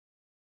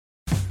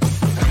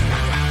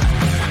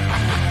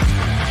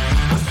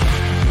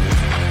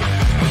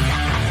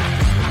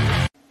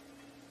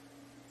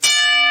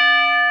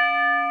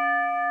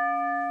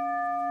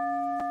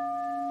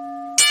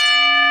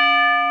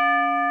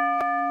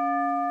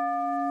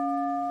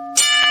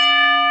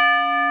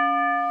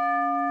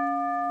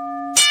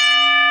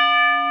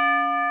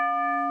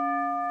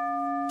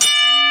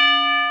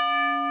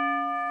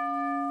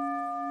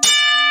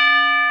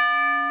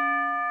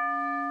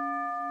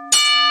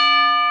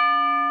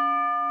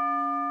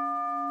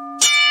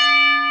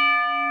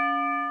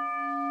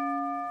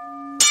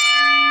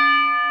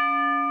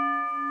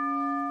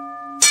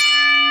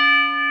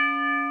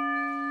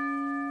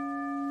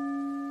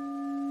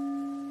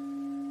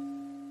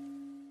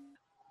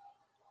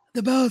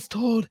The bell is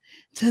tolled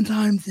 10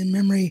 times in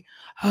memory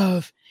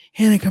of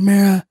Hannah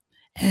Camara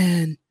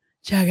and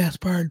Chad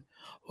Gaspard.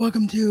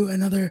 Welcome to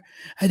another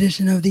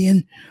edition of the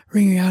In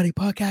Ring Reality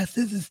Podcast.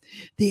 This is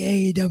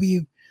the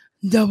AEW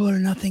Double or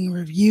Nothing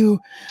review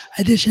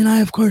edition.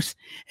 I, of course,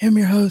 am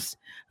your host,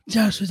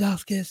 Josh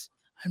Wazowskis.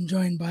 I'm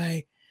joined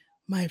by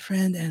my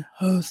friend and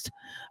host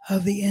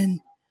of the In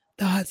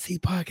the Hot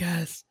Seat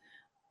Podcast,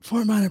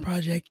 Fort Minor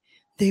Project,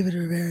 David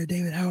Rivera.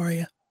 David, how are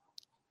you?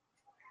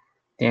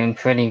 Doing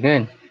pretty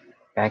good.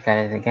 Back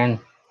at it again.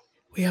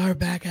 We are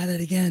back at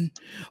it again.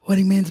 What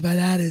he means by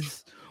that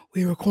is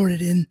we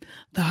recorded in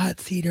the hot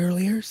seat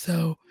earlier.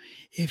 So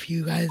if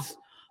you guys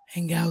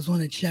and gals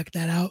want to check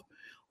that out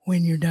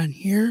when you're done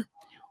here,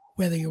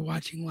 whether you're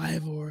watching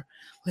live or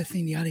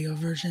listening to the audio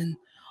version,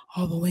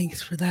 all the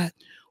links for that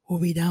will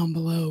be down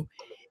below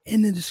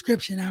in the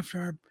description after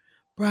our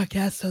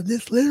broadcast. So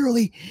this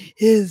literally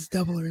is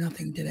Double or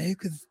Nothing today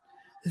because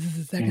this is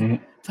the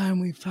second time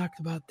we've talked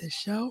about this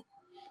show.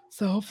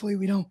 So hopefully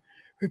we don't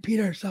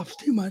repeat ourselves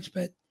too much,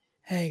 but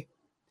hey,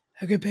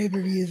 a good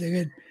pay-per-view is a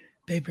good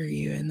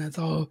pay-per-view, and that's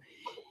all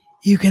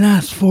you can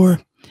ask for.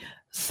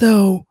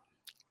 So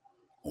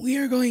we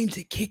are going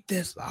to kick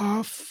this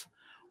off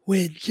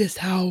with just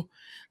how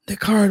the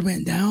card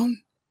went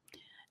down,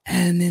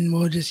 and then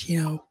we'll just,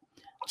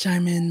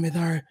 chime in with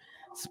our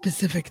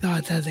specific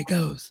thoughts as it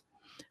goes.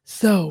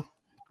 So,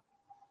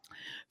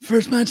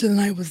 first match of the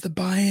night was the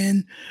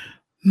buy-in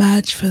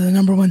match for the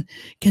number one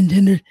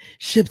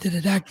contendership to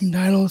the tag team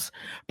titles.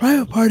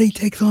 Private Party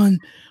takes on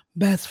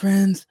Best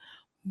Friends.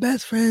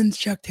 Best Friends,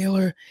 Chuck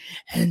Taylor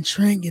and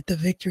Trent get the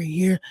victory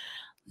here.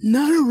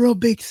 Not a real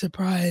big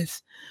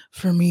surprise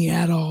for me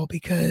at all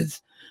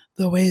because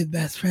the way the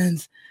Best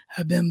Friends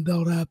have been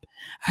built up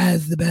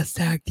as the best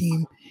tag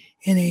team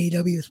in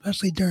AEW,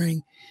 especially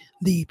during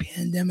the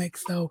pandemic.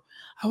 So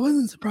I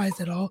wasn't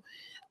surprised at all.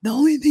 The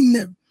only thing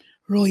that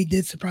really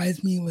did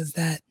surprise me was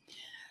that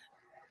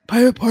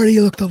Private Party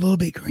looked a little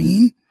bit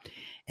green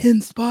in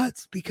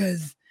spots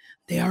because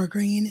they are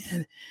green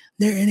and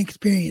their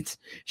inexperience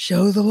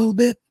shows a little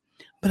bit,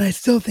 but I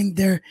still think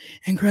they're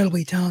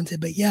incredibly talented.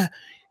 But yeah,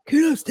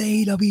 kudos to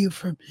AEW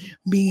for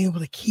being able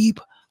to keep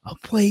a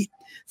plate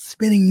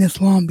spinning this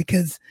long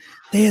because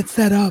they had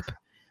set up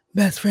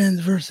Best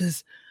Friends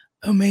versus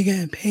Omega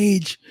and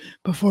Page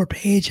before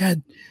Page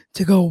had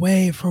to go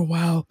away for a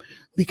while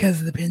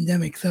because of the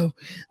pandemic. So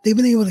they've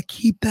been able to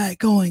keep that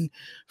going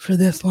for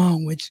this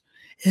long, which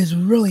is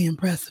really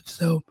impressive.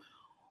 So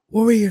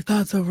what were your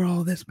thoughts overall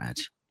of this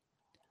match?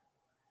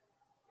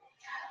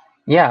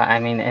 Yeah, I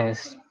mean, it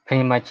was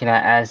pretty much,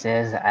 as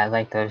is. I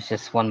liked it was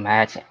just one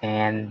match,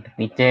 and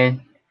we did,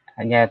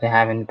 yeah, they're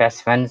having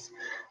best friends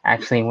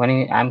actually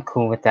winning. I'm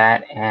cool with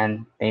that,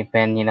 and they've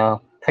been,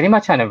 pretty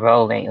much on a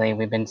roll lately.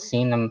 We've been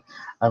seeing them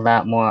a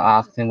lot more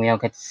often. We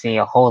don't get to see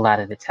a whole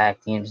lot of the tag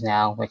teams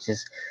now, which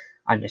is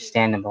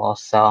understandable.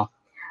 So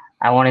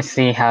I want to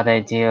see how they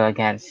do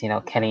against,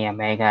 Kenny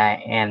Omega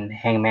and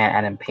Hangman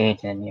Adam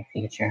Page in the near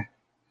future.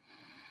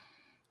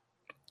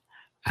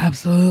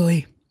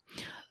 Absolutely.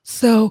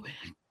 So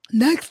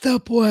next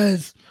up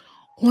was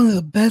one of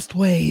the best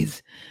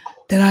ways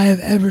that I have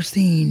ever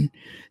seen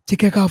to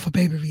kick off a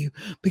pay-per-view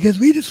because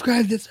we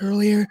described this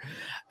earlier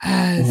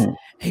as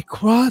a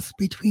cross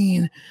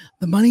between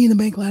the Money in the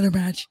Bank ladder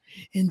match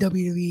in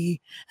WWE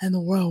and the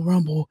Royal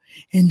Rumble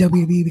in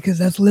WWE because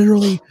that's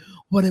literally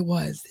what it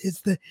was.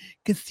 It's the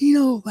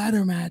casino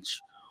ladder match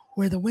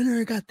where the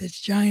winner got this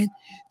giant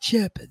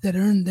chip that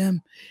earned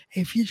them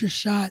a future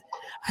shot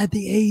at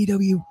the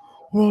AEW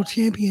World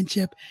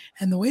Championship.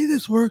 And the way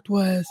this worked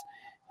was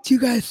two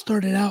guys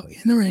started out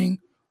in the ring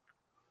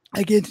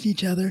against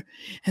each other.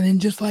 And then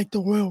just like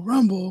the Royal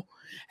Rumble,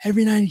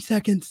 every 90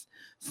 seconds,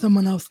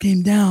 someone else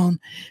came down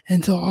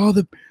until all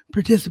the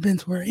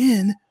participants were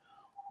in.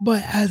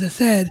 But as I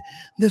said,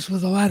 this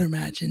was a ladder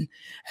match and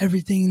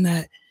everything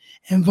that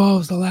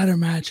involves the ladder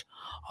match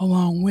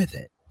along with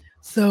it.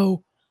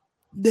 So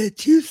the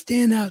two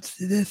standouts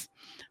to this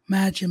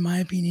match, in my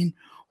opinion,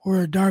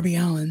 were Darby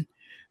Allin,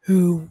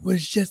 who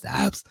was just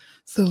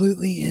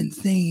absolutely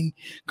insane,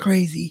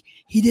 crazy.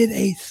 He did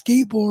a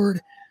skateboard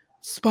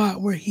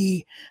spot where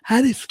he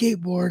had his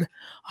skateboard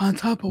on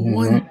top of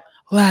one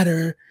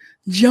ladder,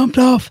 jumped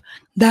off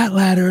that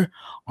ladder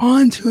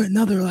onto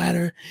another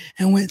ladder,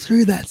 and went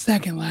through that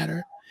second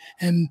ladder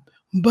and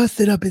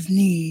busted up his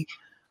knee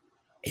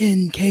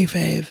in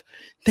kayfabe.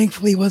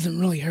 Thankfully, he wasn't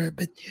really hurt,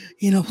 but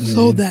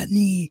sold that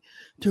knee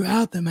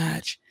throughout the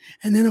match.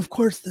 And then, of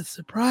course, the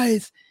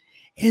surprise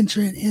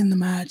entrant in the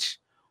match,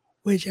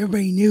 which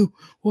everybody knew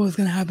what was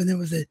going to happen. There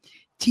was a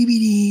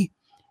TBD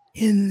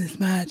in this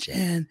match,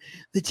 and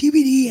the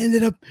TBD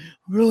ended up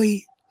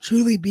really,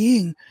 truly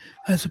being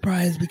a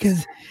surprise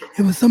because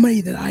it was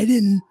somebody that I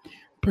didn't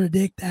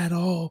predict at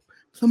all.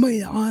 Somebody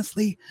that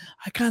honestly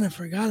I kind of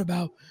forgot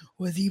about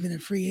was even a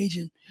free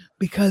agent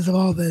because of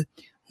all the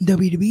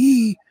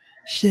WWE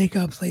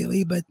shakeups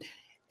lately, but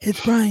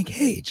it's Brian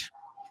Cage.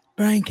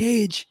 Brian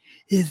Cage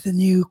is the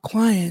new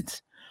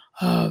client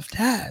of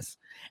Taz.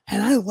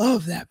 And I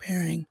love that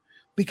pairing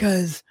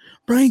because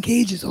Brian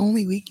Cage's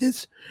only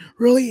weakness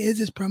really is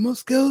his promo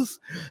skills.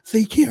 So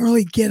you can't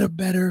really get a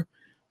better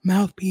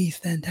mouthpiece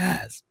than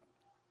Taz.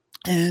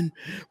 And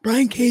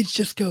Brian Cage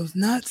just goes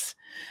nuts,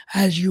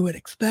 as you would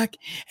expect.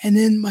 And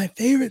then my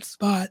favorite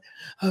spot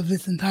of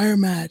this entire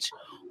match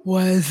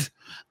was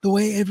the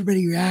way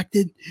everybody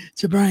reacted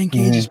to Brian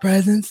Cage's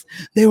presence.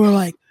 They were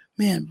like,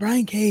 man,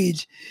 Brian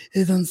Cage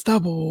is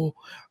unstoppable.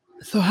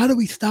 So how do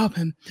we stop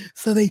him?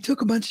 So they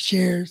took a bunch of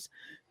chairs,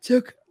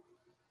 took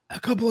a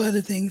couple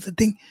other things. I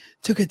think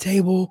took a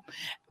table.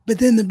 But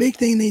then the big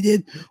thing they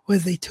did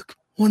was they took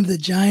one of the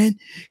giant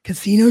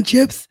casino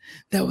chips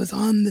that was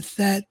on the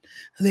set.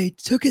 They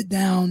took it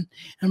down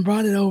and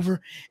brought it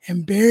over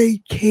and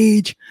buried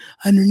Cage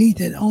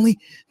underneath it, only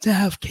to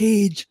have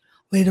Cage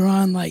later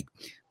on like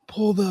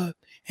pull the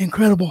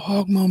Incredible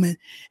Hulk moment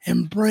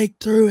and break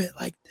through it,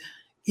 like,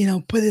 you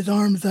know, put his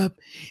arms up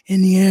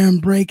in the air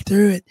and break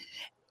through it.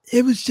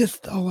 It was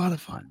just a lot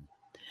of fun.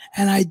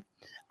 And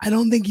I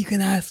don't think you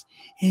can ask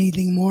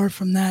anything more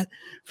from that,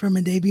 from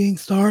a debuting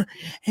star.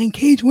 And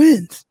Cage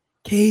wins.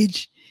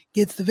 Cage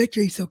gets the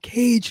victory. So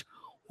Cage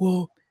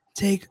will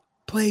take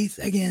place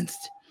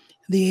against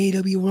the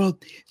AEW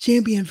World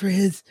Champion for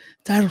his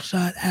title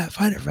shot at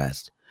Fyter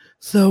Fest.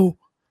 So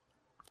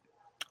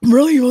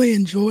really, really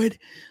enjoyed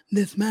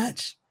this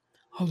match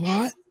a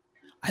lot.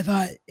 I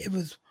thought it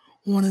was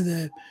one of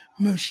the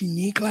most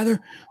unique ladder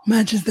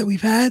matches that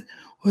we've had.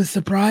 Was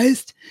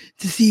surprised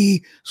to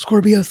see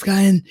Scorpio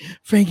Sky and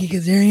Frankie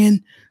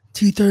Kazarian,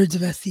 2/3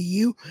 of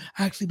SCU,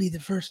 actually be the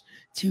first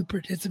two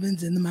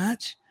participants in the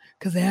match,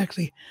 because they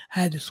actually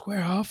had to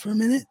square off for a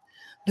minute.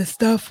 The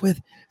stuff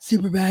with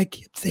Superbad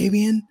Kip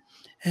Sabian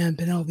and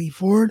Penelope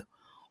Ford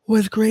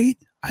was great.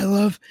 I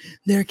love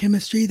their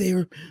chemistry. They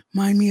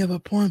remind me of a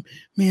poor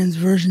man's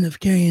version of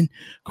Karrion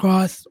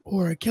Kross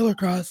or Killer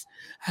Kross,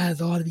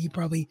 as a lot of you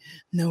probably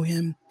know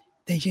him.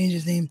 They changed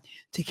his name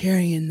to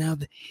Karrion now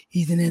that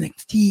he's in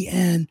NXT,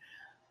 and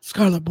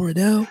Scarlett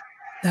Bordeaux.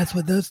 That's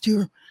what those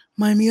two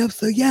remind me of.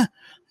 So yeah,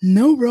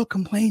 no real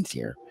complaints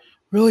here.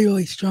 Really,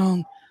 really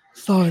strong,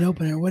 solid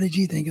opener. What did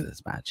you think of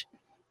this match?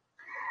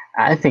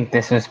 I think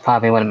this was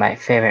probably one of my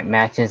favorite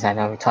matches. I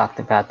know we talked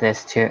about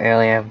this too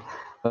earlier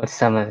with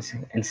some of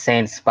the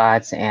insane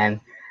spots,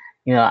 and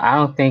you know, I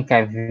don't think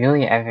I've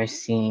really ever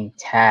seen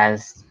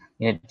Taz,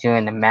 you know,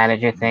 doing the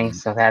manager thing.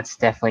 So that's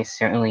definitely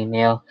certainly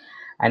new.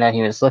 I know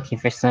he was looking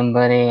for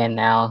somebody, and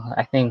now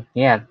I think,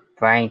 yeah,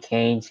 Brian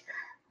Cage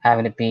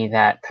having to be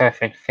that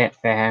perfect fit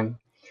for him,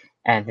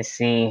 and to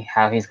see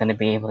how he's going to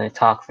be able to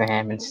talk for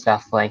him and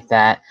stuff like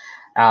that.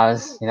 I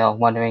was, you know,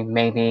 wondering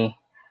maybe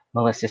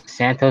Melissa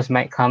Santos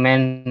might come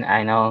in.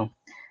 I know,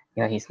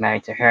 you know, he's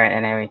married to her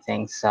and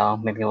everything, so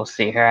maybe we'll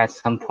see her at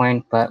some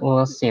point, but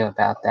we'll see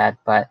about that.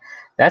 But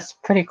that's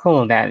pretty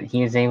cool that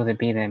he is able to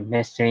be the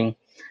mystery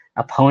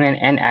opponent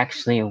and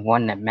actually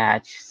won the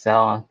match.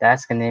 So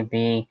that's going to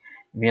be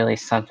really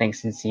something,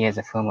 since he is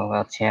a former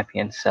world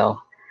champion.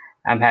 So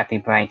I'm happy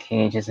Brian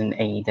Cage is in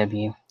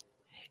AEW.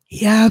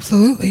 Yeah,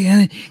 absolutely.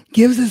 And it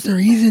gives us a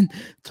reason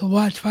to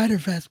watch Fyter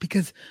Fest,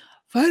 because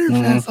Fyter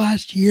Fest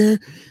last year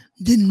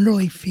didn't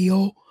really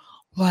feel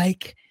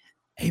like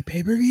a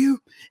pay-per-view.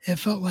 It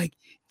felt like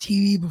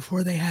TV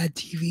before they had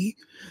TV.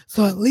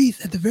 So at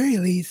the very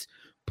least,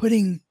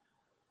 putting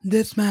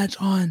this match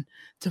on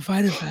to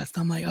Fyter Fest,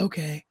 I'm like,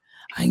 okay,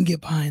 I can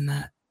get behind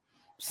that.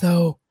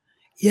 So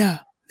yeah,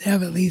 they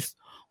have at least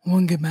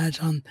one good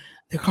match on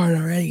the card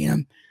already, and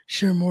I'm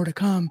sure more to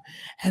come.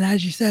 And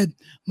as you said,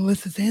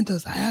 Melissa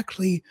Santos, I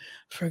actually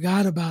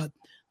forgot about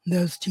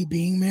those two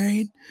being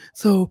married.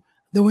 So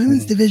the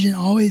women's division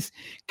always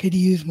could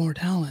use more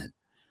talent.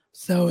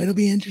 So it'll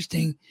be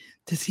interesting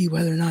to see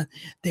whether or not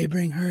they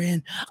bring her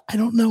in. I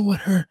don't know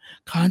what her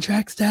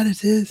contract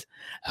status is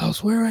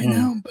elsewhere right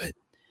now, but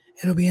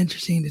it'll be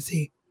interesting to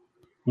see.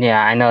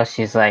 Yeah, I know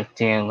she's like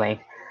doing like,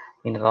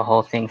 you know, the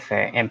whole thing for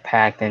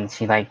Impact, and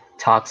she like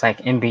talks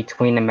like in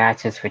between the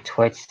matches for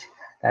Twitch.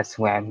 That's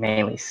where I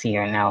mainly see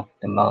her now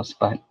the most,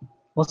 but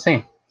we'll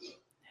see.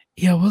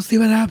 Yeah, we'll see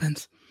what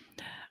happens.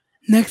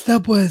 Next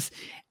up was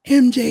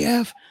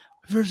MJF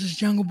versus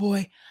Jungle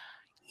Boy.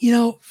 You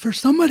know, for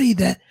somebody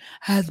that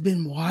has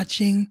been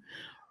watching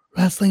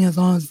wrestling as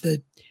long as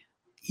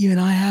you and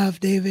I have,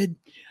 David,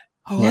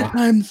 a lot of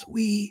times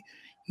we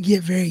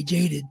get very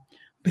jaded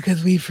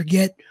because we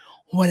forget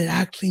what it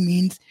actually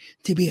means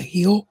to be a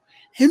heel.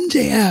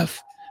 MJF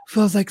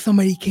feels like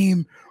somebody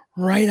came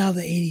right out of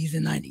the 80s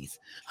and 90s.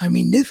 I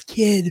mean, this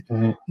kid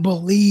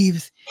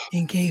believes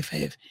in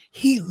kayfabe.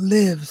 He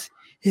lives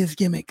his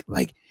gimmick.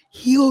 Like,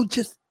 heel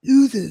just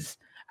oozes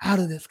out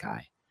of this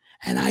guy.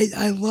 And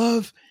I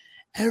love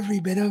every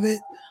bit of it.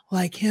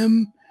 Like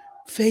him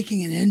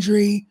faking an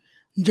injury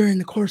during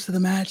the course of the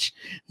match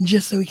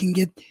just so he can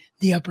get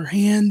the upper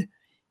hand.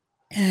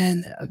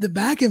 And the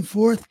back and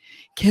forth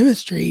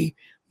chemistry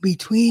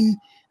between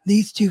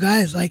these two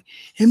guys. Like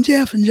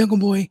MJF and Jungle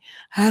Boy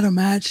had a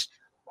match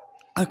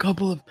a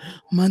couple of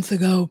months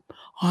ago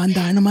on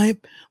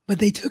Dynamite, but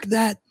they took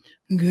that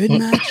good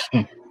match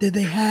that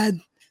they had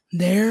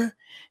there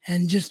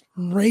and just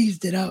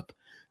raised it up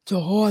to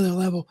a whole other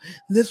level.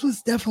 This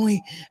was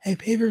definitely a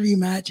pay-per-view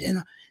match, and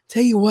I'll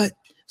tell you what,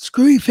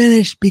 screwy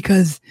finish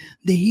because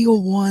the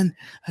heel won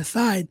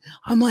aside.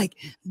 I'm like,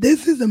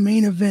 this is a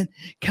main event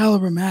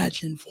caliber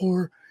match in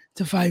 4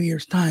 to 5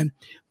 years time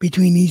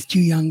between these two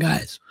young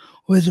guys.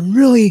 Was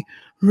really,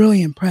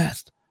 really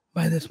impressed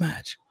by this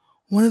match.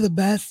 One of the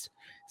best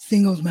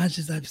singles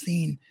matches I've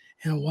seen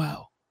in a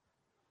while.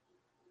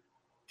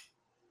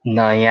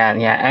 No, yeah.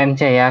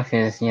 MJF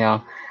is,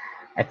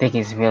 I think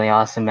he's really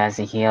awesome as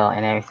a heel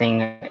and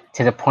everything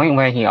to the point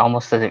where he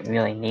almost doesn't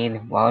really need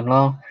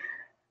Wardlow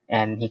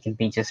and he can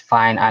be just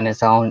fine on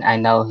his own. I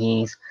know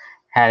he's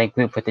had a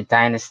group with the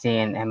Dynasty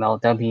and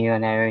MLW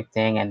and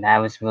everything, and that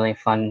was really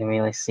fun to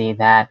really see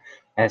that.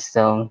 And it's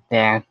still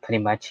there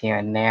pretty much here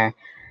and there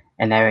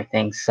and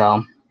everything.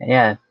 So,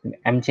 yeah,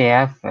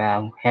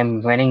 MJF,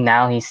 him winning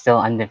now, he's still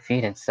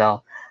undefeated.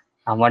 So,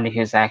 I wonder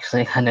who's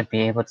actually going to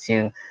be able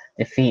to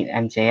defeat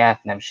MJF,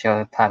 and I'm sure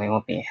he probably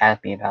won't be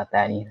happy about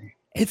that either.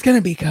 It's going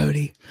to be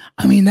Cody.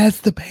 I mean,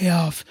 that's the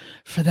payoff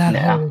for that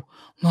Yeah. whole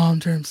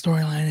long-term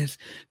storyline is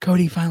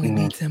Cody finally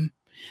beats him.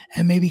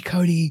 And maybe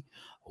Cody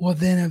will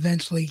then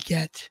eventually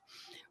get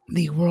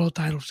the world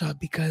title shot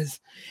because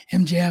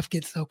MJF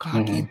gets so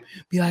cocky and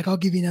be like, I'll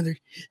give you another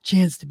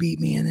chance to beat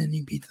me. And then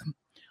he beats him.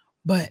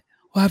 But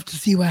we'll have to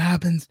see what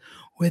happens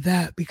with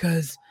that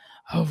because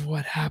of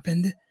what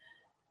happened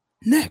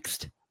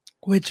next,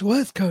 which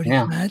was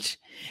Cody's match.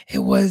 It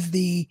was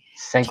the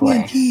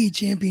TNT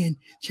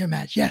Championship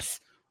match. Yes,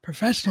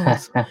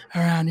 professionals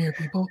around here,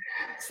 people.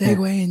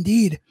 Segue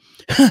indeed.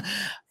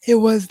 It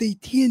was the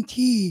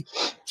TNT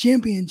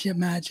Championship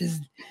match as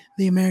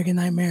the American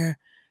Nightmare.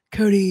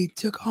 Cody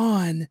took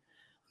on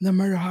the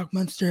Murder Hawk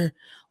Monster,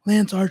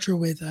 Lance Archer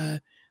with,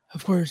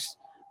 of course,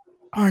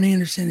 Arn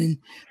Anderson and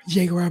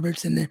Jake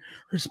Roberts in their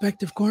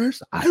respective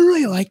corners. I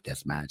really like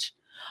this match.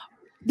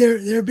 There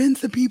have been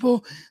some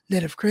people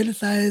that have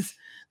criticized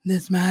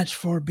this match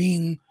for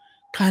being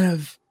kind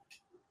of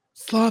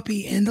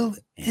sloppy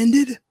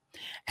ended,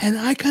 and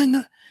I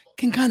can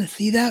kind of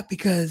see that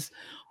because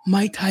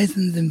Mike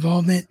Tyson's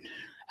involvement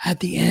at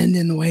the end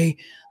and the way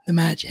the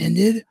match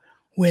ended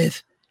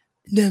with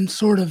them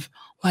sort of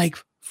like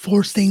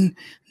forcing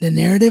the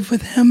narrative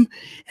with him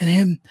and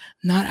him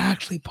not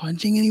actually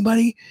punching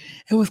anybody.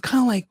 It was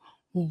kind of like,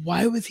 well,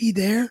 why was he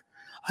there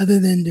other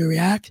than to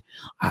react?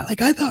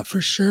 I thought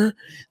for sure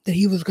that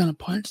he was going to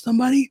punch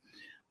somebody,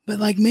 but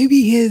like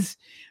maybe his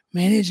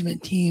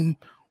management team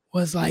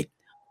was like,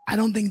 I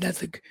don't think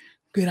that's a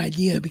good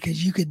idea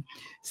because you could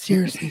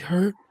seriously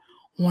hurt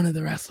one of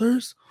the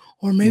wrestlers.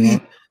 Or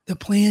maybe the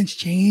plans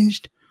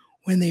changed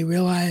when they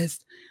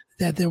realized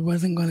that there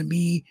wasn't going to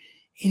be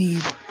any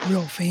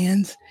real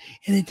fans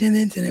in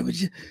attendance and it was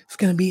just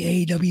going to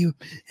be AEW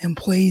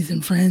employees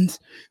and friends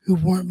who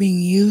weren't being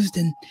used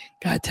and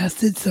got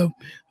tested. So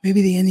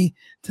maybe the ending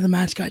to the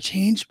match got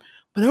changed.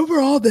 But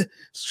overall, the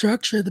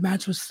structure of the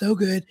match was so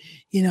good.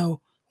 You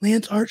know,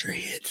 Lance Archer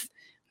hits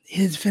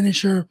his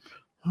finisher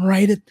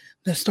right at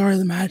the start of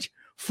the match,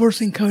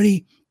 forcing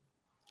Cody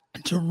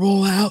to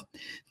roll out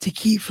to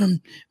keep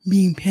from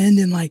being pinned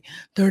in like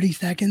 30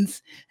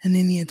 seconds. And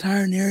then the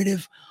entire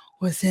narrative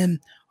was him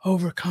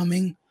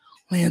overcoming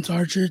Lance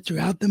Archer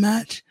throughout the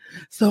match.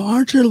 So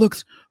Archer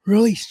looks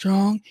really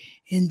strong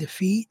in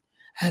defeat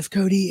as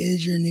Cody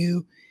is your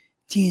new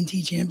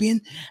TNT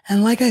champion.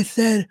 And like I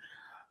said,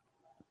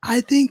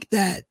 I think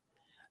that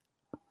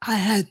I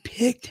had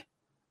picked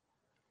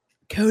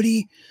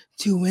Cody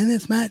to win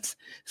this match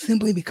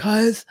simply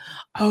because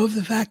of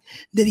the fact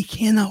that he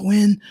cannot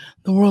win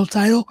the world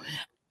title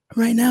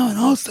right now. And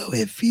also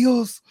it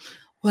feels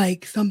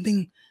like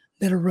something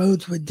that a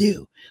Rhodes would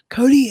do.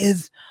 Cody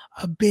is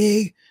a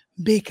big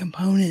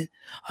component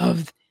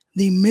of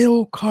the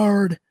middle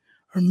card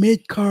or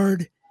mid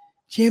card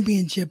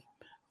championship,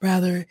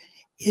 rather,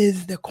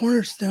 is the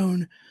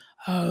cornerstone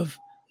of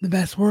the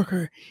best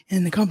worker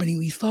in the company.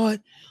 We saw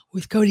it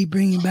with Cody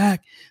bringing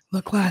back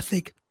the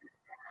classic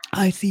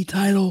IC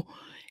title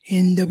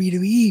in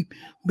WWE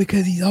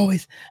because he's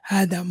always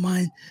had that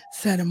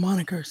mindset and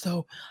moniker.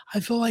 So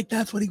I feel like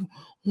that's what he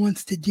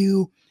wants to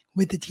do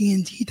with the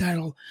TNT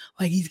title.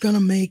 Like he's going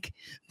to make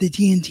the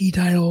TNT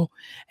title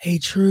a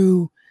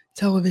true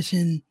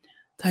television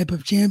type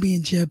of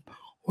championship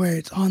where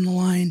it's on the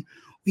line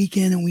week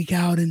in and week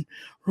out and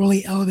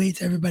really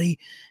elevates everybody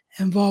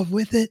involved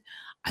with it.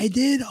 I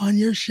did on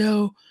your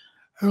show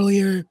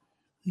earlier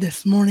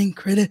this morning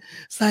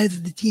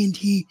criticize the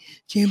TNT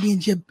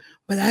championship,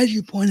 but as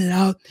you pointed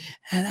out,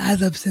 and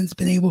as I've since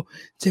been able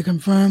to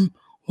confirm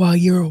while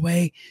you're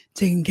away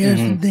taking care of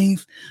some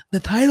things, the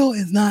title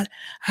is not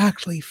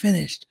actually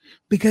finished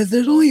because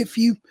there's only a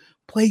few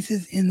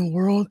places in the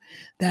world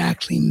that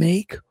actually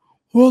make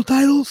world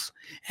titles.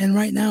 And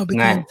right now,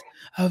 because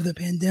of the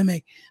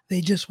pandemic, they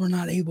just were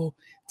not able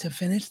to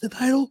finish the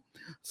title.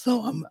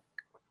 So I'm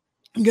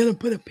going to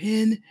put a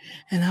pin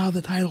in how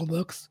the title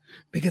looks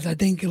because I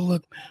think it'll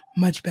look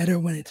much better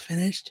when it's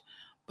finished.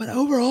 But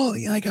overall,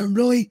 like I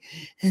really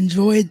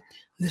enjoyed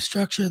the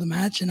structure of the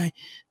match and I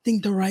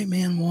think the right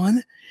man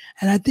won.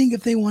 And I think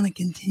if they want to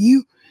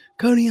continue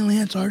Cody and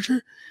Lance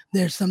Archer,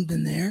 there's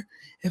something there.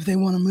 If they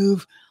want to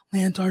move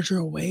Lance Archer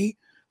away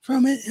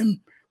from it and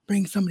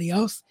bring somebody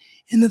else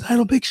in the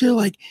title picture,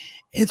 like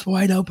it's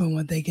wide open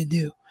what they could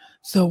do.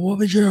 So, what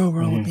was your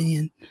overall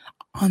opinion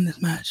on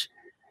this match?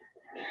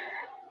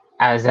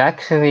 I was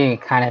actually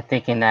kind of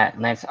thinking that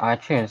Lance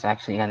Archer is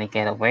actually going to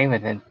get away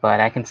with it, but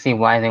I can see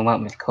why they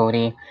went with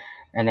Cody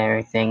and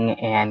everything,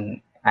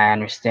 and I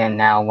understand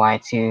now why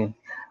too,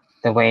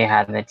 the way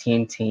how the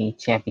TNT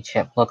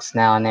Championship looks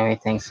now and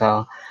everything.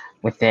 So,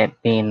 with it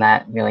being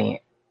not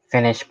really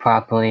finished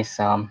properly,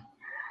 so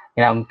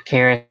I'm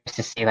curious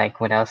to see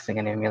like what else they're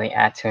going to really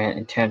add to it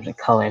in terms of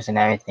colors and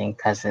everything,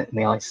 because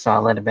we only saw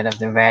a little bit of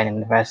the red,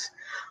 and the rest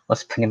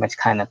was pretty much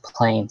kind of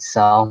plain.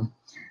 So.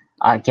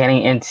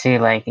 Getting into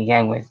like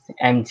again with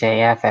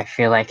MJF, I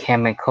feel like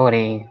him and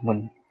Cody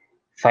would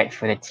fight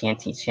for the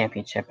TNT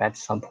Championship at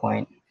some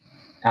point.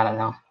 I don't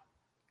know.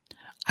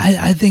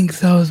 I think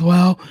so as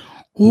well.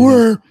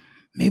 Or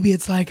maybe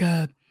it's like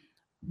a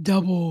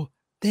double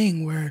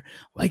thing where,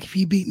 like, if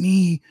you beat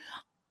me,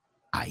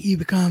 you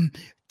become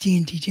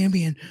TNT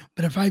champion.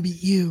 But if I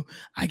beat you,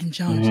 I can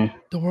challenge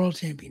the world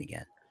champion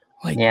again.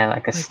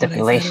 Like a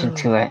stipulation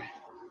to it.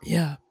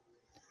 Yeah.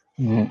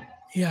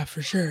 Yeah,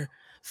 for sure.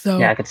 So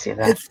yeah, I could see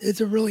that. It's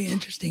a really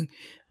interesting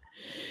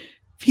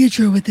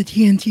future with the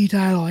TNT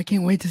title. I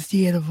can't wait to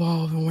see it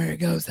evolve and where it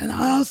goes. And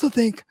I also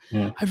think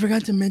I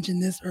forgot to mention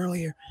this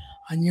earlier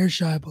on your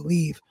show, I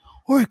believe,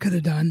 or I could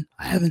have done.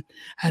 I haven't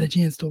had a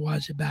chance to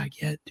watch it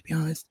back yet, to be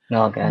honest.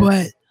 Okay.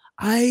 But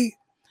I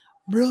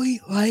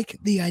really like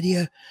the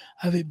idea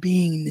of it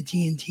being the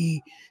TNT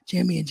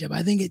Championship.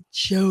 I think it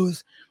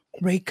shows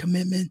great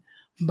commitment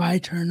by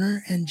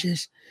Turner and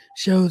just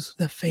shows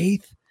the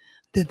faith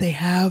that they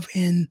have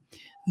in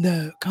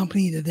the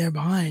company that they're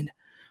behind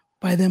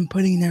by them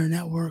putting their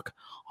network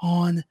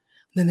on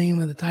the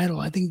name of the title.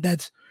 I think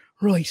that's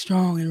really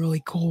strong and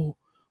really cool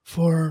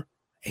for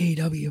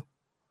AEW.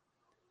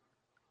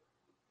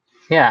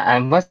 Yeah, I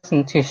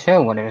wasn't too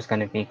sure what it was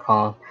going to be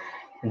called.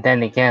 And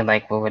then again,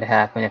 like what would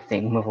happen if they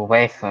move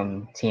away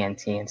from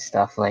TNT and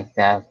stuff like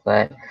that.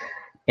 But,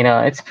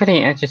 it's pretty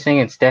interesting.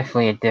 It's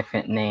definitely a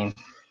different name.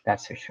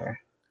 That's for sure.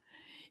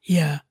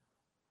 Yeah,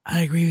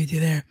 I agree with you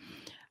there.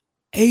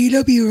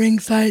 AEW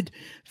ringside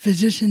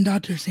physician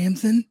Dr.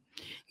 Sampson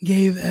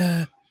gave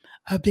a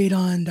update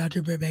on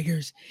Dr. Britt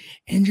Baker's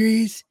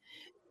injuries.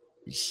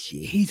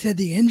 He said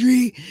the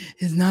injury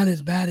is not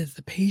as bad as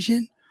the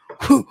patient,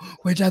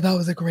 which I thought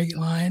was a great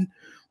line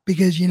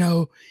because,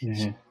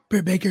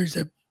 Britt Baker's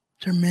a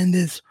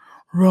tremendous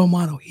role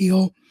model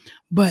heel,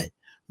 but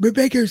Britt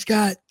Baker's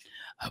got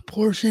a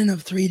portion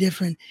of 3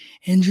 different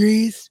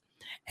injuries,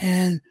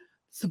 and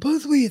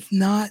supposedly it's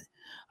not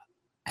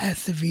as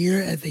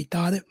severe as they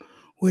thought it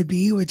would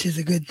be, which is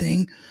a good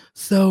thing.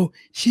 So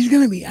she's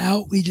going to be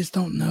out. We just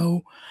don't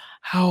know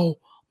how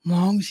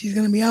long she's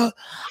going to be out.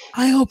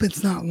 I hope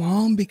it's not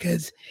long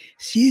because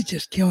she's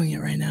just killing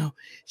it right now.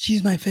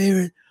 She's my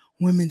favorite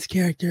women's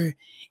character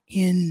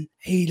in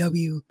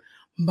AEW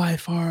by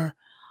far.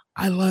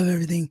 I love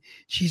everything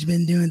she's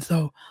been doing,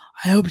 so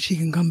I hope she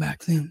can come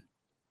back soon.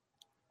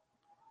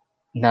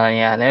 No,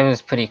 yeah, that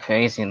was pretty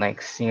crazy,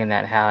 like seeing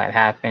that how it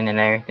happened and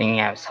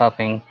everything. I was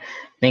hoping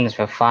things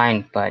were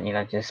fine, but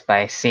just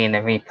by seeing the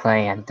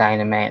replay and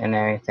Dynamite and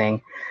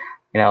everything,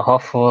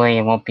 hopefully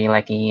it won't be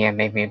like a year,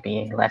 maybe it'll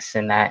be less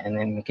than that, and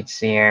then we could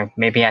see her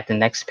maybe at the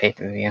next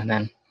pay-per-view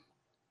then.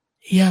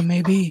 Yeah,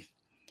 maybe.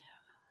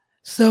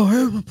 So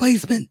her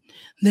replacement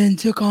then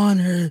took on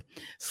her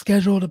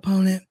scheduled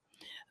opponent,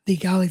 the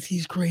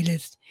Galaxy's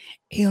Greatest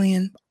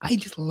Alien. I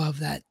just love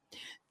that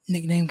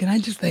nickname. Can I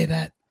just say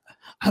that?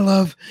 I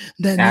love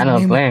that nickname. I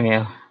don't blame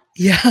you.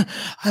 Yeah,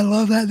 I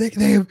love that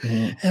nickname,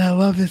 and I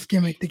love this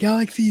gimmick. The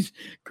Galaxy's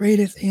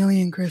Greatest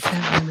Alien, Chris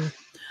Statlander.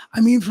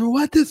 I mean, for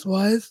what this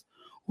was,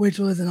 which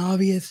was an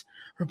obvious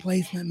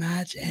replacement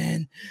match,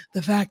 and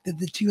the fact that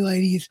the two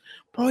ladies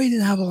probably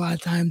didn't have a lot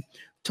of time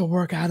to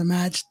work out a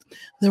match.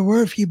 There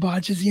were a few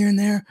botches here and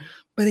there,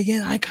 but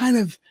again, I kind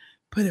of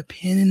put a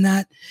pin in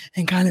that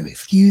and kind of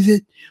excuse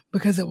it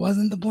because it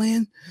wasn't the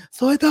plan.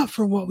 So I thought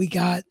for what we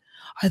got,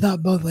 I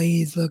thought both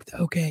ladies looked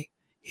okay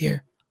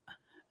here.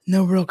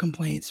 No real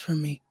complaints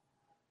from me.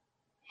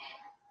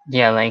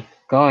 Yeah, like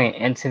going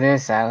into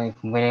this, I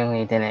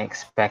really didn't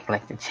expect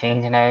like the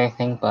change and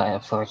everything, but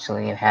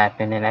unfortunately it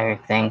happened and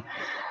everything.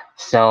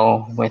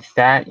 So with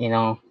that,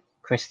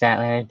 Chris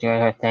Statlander doing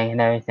her thing and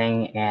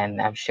everything,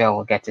 and I'm sure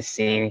we'll get to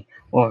see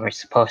what we're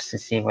supposed to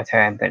see with her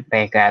and Britt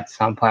Baker at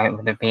some point,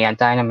 whether it be on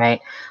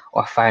Dynamite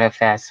or Fyter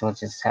Fest. We'll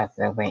just have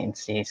to wait and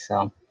see.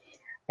 So,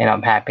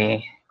 I'm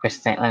happy Chris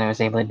Statlander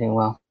was able to do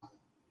well.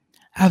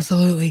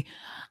 Absolutely.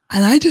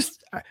 And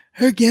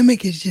her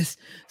gimmick is just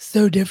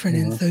so different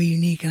and so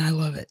unique, and I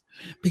love it.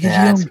 Because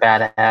that's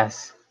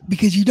badass.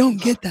 Because you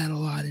don't get that a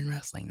lot in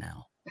wrestling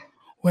now,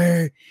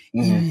 where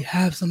you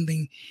have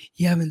something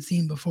you haven't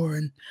seen before,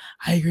 and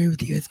I agree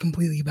with you. It's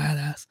completely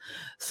badass.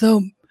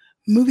 So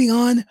moving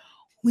on,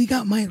 we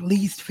got my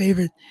least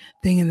favorite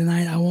thing of the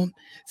night. I won't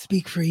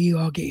speak for you.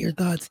 I'll get your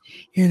thoughts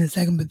here in a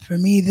second. But for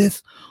me,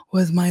 this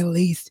was my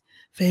least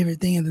favorite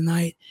thing of the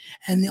night.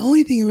 And the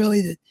only thing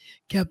really that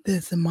kept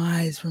this in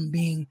my eyes from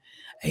being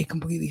a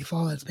completely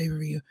flawless pay per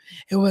view,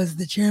 it was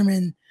the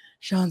chairman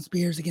Sean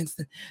Spears against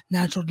the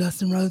natural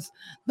Dustin Rhodes.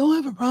 Don't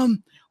have a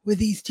problem with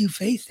these two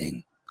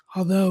facing,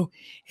 although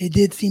it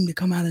did seem to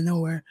come out of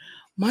nowhere.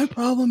 My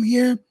problem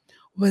here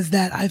was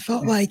that I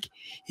felt like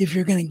if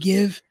you're going to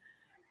give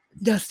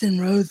Dustin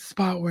Rhodes a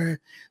spot where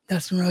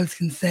Dustin Rhodes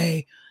can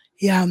say,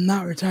 yeah, I'm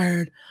not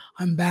retired,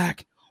 I'm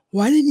back.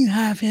 Why didn't you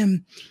have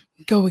him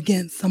go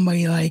against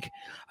somebody like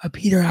a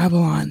Peter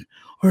Avalon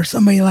or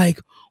somebody like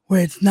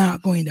where it's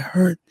not going to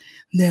hurt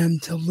them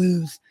to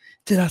lose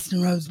to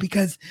Dustin Rhodes?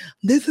 Because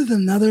this is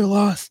another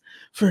loss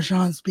for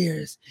Sean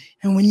Spears.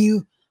 And when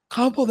you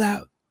couple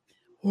that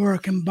or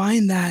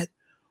combine that,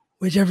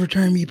 whichever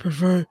term you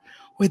prefer,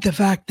 with the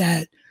fact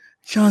that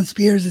Sean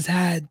Spears has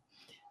had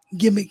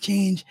gimmick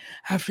change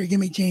after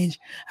gimmick change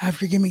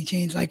after gimmick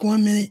change. Like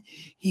 1 minute,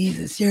 he's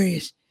a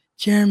serious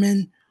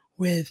chairman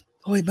with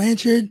Tully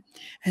Blanchard.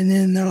 And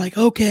then they're like,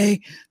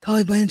 okay,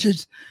 Tully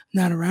Blanchard's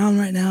not around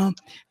right now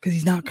because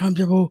he's not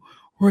comfortable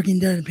working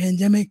during the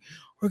pandemic.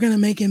 We're going to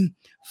make him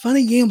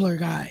funny gambler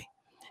guy.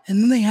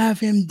 And then they have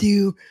him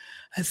do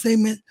a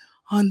segment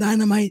on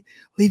Dynamite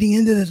leading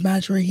into this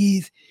match where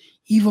he's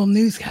evil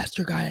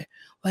newscaster guy.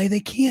 Like they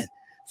can't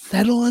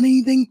settle on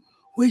anything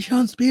with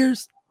Sean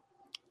Spears.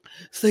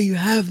 So you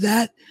have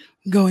that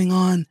going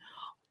on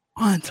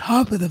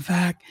top of the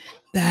fact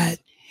that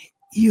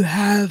you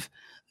have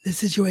the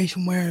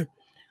situation where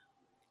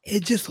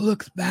it just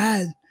looks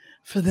bad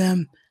for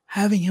them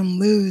having him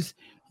lose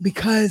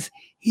because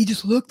he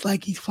just looked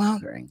like he's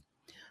floundering.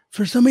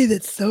 For somebody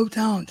that's so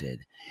talented,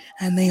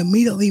 and they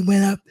immediately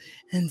went up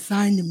and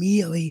signed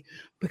immediately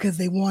because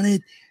they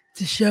wanted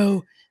to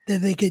show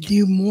that they could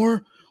do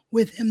more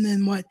with him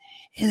than what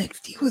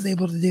NXT was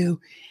able to do,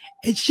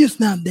 it's just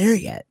not there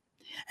yet.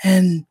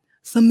 And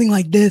something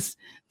like this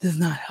does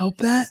not help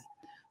that.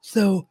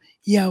 So,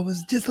 yeah, I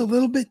was just a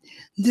little bit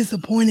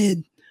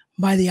disappointed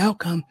by the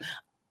outcome.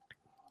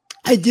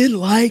 I did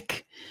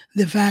like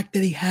the fact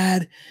that he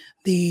had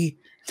the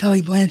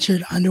Tully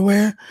Blanchard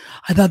underwear.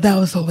 I thought that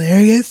was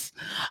hilarious.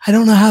 I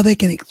don't know how they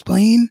can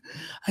explain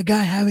a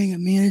guy having a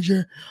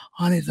manager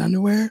on his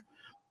underwear,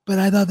 but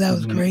I thought that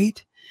was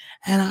great.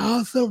 And I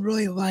also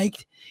really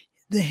liked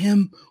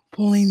him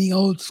pulling the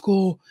old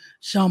school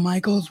Shawn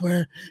Michaels,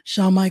 where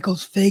Shawn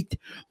Michaels faked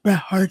Bret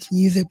Hart's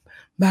music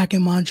back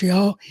in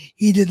Montreal.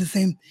 He did the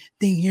same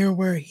thing here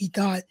where he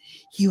thought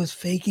he was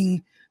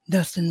faking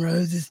Dustin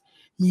Rhodes'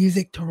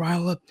 music to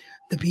rile up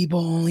the people,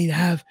 only to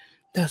have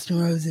Dustin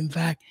Rhodes, in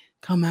fact,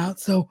 come out.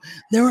 So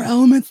there were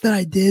elements that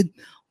I did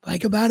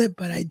like about it,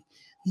 but I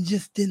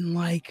just didn't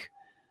like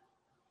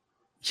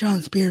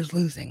Sean Spears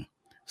losing.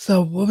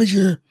 So what was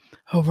your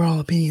overall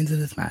opinions of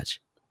this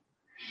match?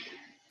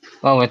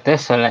 Well, with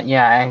this one,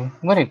 yeah, I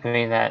would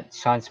agree that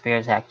Sean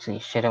Spears actually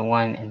should have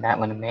won, and that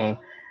would have made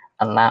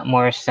a lot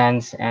more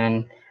sense.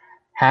 And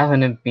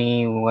having to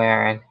be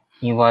where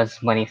he was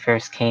when he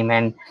first came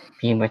in,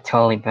 being with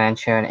Tully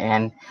Blanchard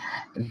and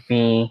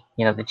be,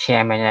 the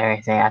chairman and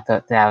everything, I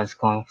thought that was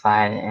going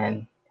fine.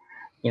 And,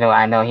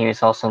 I know he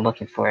was also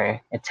looking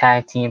for a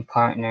tag team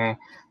partner,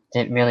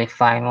 didn't really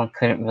find one,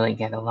 couldn't really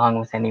get along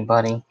with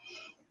anybody.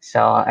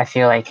 So I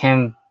feel like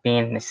him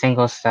being a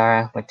single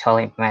star with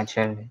Tully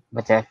Blanchard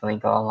would definitely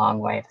go a long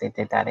way if they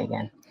did that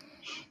again.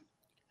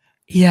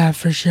 Yeah,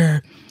 for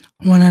sure.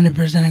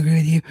 100% agree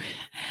with you.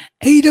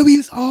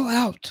 AEW's All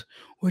Out,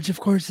 which of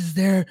course is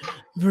their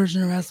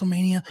version of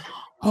WrestleMania.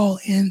 All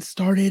In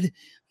started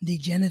the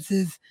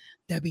genesis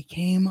that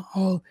became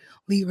All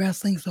Elite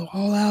Wrestling. So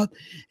All Out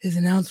is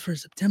announced for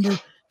September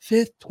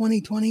 5th,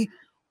 2020.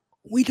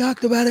 We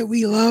talked about it.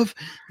 We love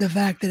the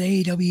fact that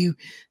AEW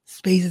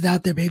spaces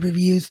out their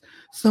pay-per-views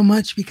so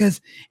much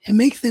because it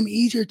makes them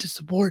easier to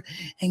support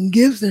and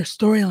gives their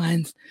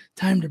storylines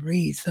time to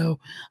breathe. So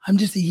I'm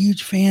just a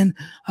huge fan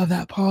of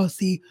that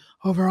policy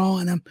overall,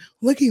 and I'm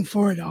looking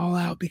forward to All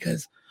Out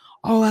because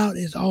All Out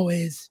is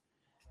always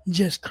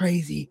just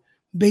crazy.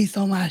 Based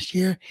on last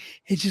year,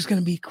 it's just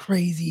going to be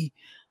crazy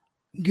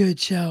good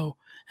show,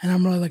 and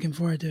I'm really looking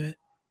forward to it.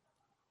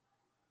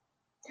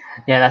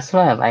 Yeah, that's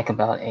what I like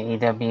about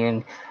AEW.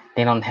 And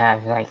they don't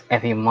have like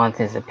every month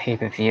is a pay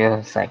per view.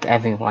 It's like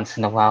every once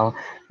in a while.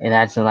 It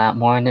adds a lot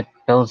more and it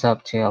builds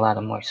up to a lot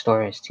of more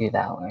stories too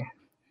that way.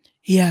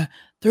 Yeah,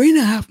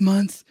 3.5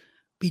 months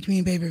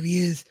between pay per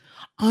views.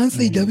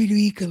 Honestly,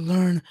 WWE could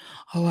learn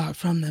a lot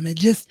from them. It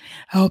just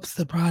helps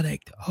the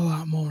product a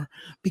lot more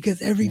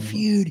because every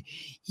feud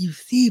you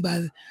see by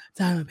the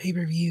time a pay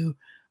per view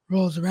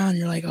rolls around,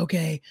 you're like,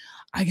 okay,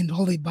 I can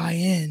totally buy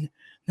in,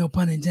 no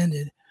pun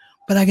intended,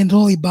 but I can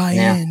totally buy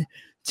in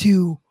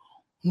to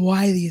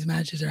why these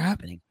matches are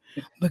happening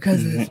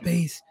because of the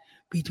space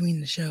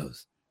between the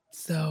shows.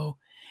 So,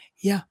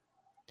 yeah.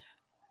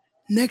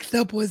 Next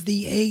up was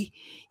the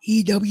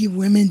AEW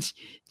Women's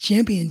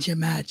Championship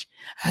match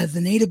as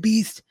the Native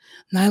Beast,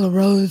 Nyla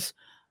Rose,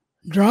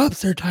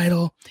 drops her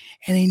title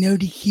in a no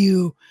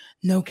DQ,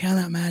 no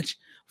countout match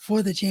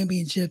for the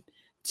championship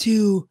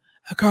to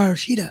Hikaru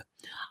Shida.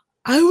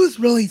 I was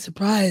really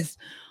surprised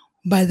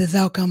by this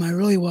outcome. I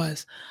really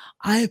was.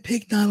 I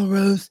picked Nyla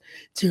Rose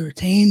to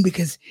retain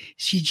because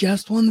she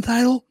just won the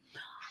title.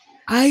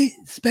 I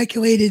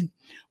speculated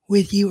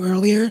with you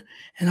earlier,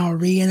 and I'll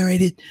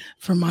reiterate it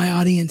for my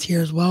audience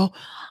here as well.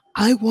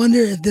 I wonder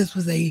if this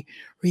was a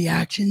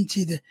reaction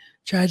to the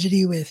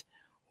tragedy with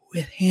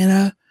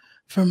Hannah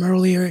from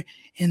earlier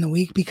in the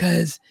week,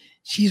 because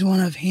she's one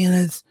of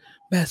Hannah's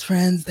best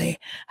friends. They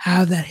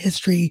have that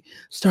history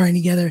starting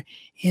together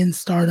in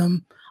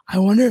Stardom. I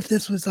wonder if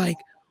this was like,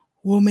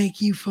 we'll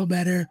make you feel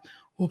better,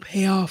 we'll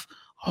pay off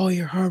all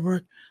your hard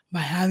work by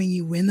having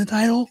you win the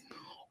title,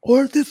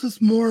 or if this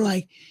was more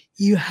like,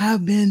 you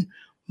have been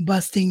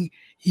busting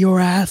your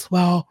ass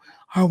while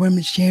our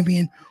women's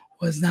champion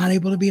was not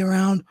able to be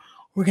around.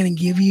 We're going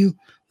to give you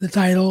the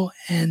title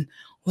and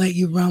let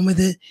you run with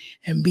it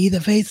and be the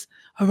face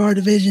of our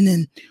division.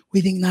 And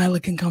we think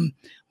Nyla can come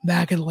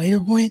back at a later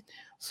point.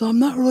 So I'm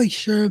not really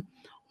sure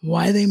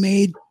why they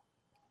made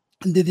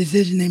the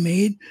decision they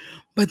made,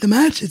 but the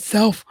match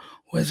itself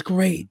was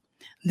great.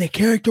 The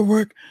character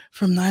work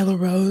from Nyla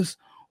Rose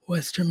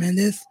was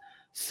tremendous.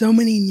 So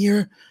many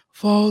near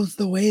falls,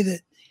 the way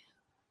that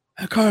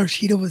Hikaru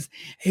Shida was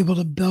able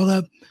to build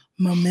up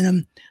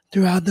momentum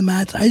throughout the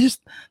match. I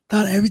just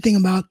thought everything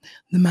about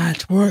the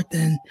match worked,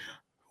 and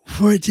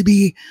for it to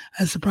be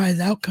a surprise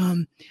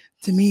outcome,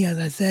 to me, as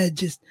I said,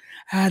 just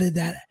added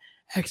that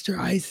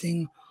extra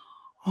icing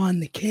on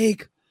the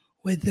cake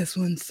with this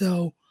one.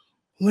 So,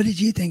 what did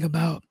you think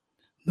about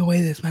the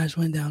way this match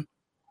went down?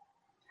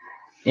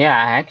 Yeah,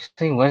 I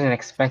actually wasn't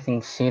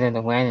expecting Sheeta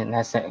to win, and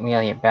that's not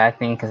really a bad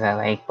thing because I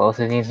like both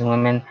of these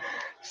women.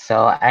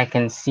 So I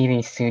can see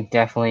these two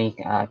definitely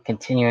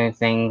continuing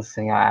things.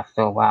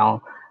 After a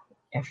while,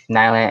 if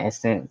Nyla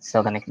isn't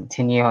still going to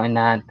continue or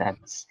not,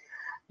 that's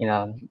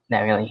not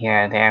really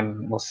here or there.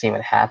 We'll see what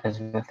happens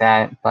with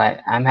that.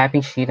 But I'm happy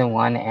Sheeta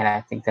won, and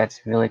I think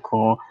that's really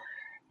cool.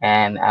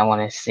 And I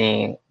want to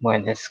see where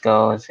this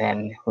goes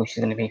and who she's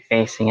going to be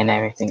facing and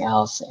everything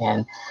else,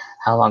 and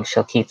how long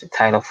she'll keep the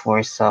title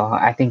for. So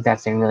I think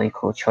that's a really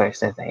cool choice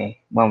that they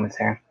went with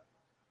her.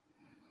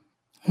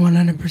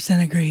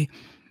 100% agree.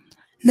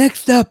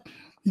 Next up,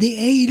 the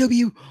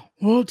AEW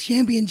World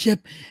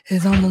Championship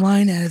is on the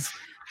line as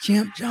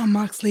champ Jon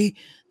Moxley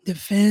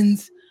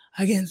defends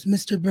against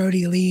Mr.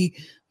 Brody Lee,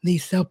 the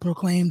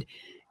self-proclaimed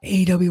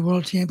AEW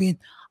World Champion.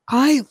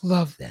 I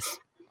love this.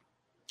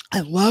 I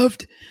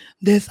loved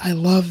this. I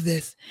love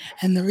this.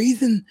 And the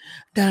reason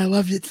that I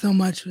loved it so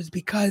much was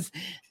because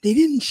they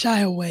didn't shy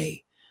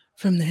away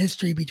from the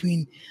history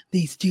between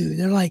these two.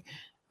 They're like,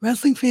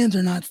 wrestling fans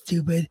are not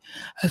stupid,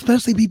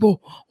 especially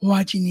people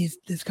watching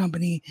this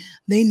company.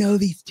 They know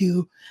these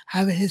two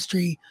have a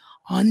history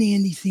on the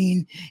indie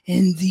scene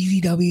in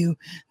ZZW.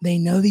 They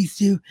know these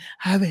two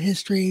have a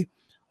history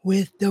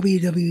with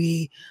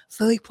WWE.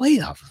 So they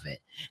played off of it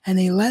and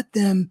they let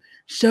them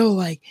show,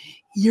 like,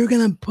 you're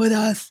going to put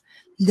us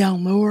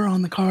down lower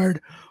on the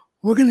card.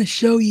 We're going to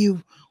show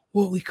you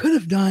what we could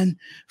have done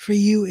for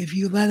you if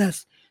you let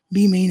us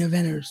be main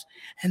eventers.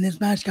 And this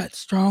match got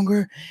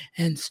stronger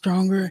and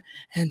stronger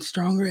and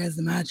stronger as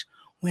the match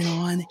went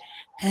on.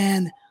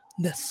 And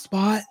the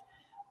spot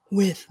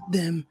with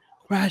them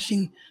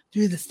crashing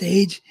through the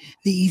stage,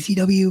 the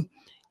ECW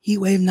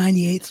Heatwave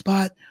 98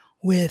 spot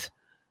with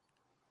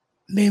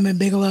Bam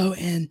Bigelow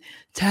and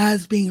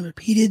Taz being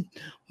repeated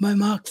by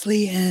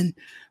Moxley and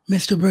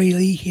Mr. Brody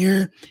Lee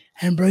here,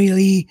 and Brody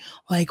Lee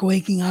like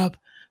waking up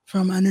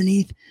from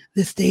underneath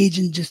the stage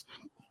and just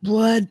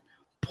blood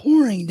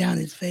pouring down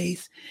his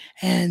face,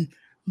 and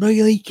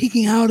Brody Lee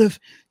kicking out of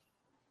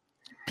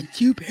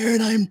two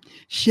paradigm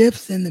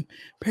shifts, and the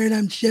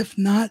paradigm shift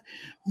not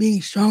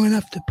being strong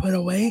enough to put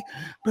away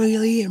Brody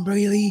Lee, and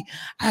Brody Lee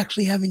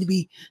actually having to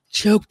be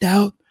choked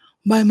out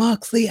by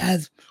Moxley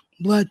as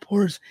blood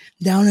pours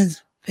down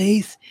his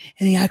face,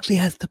 and he actually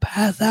has to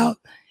pass out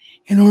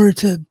in order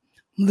to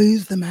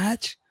lose the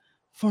match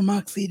for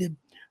Moxley to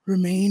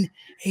remain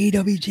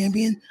AEW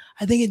champion.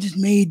 I think it just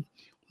made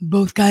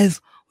both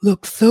guys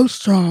look so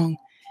strong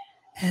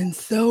and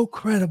so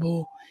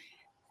credible.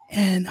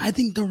 And I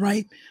think the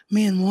right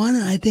man won.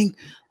 And I think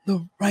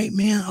the right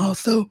man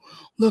also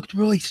looked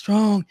really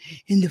strong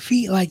in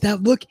defeat. Like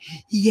that look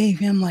he gave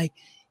him, like,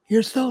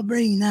 you're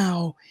celebrating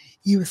now.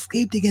 You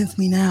escaped against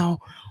me now.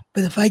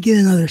 But if I get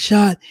another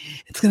shot,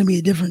 it's going to be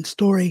a different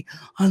story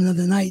on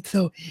another night.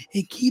 So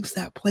it keeps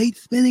that plate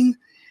spinning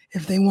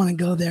if they want to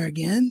go there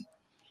again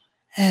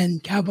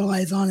and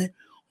capitalize on it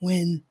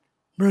when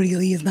Brody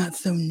Lee is not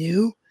so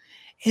new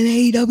in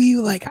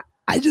AEW. Like,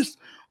 I just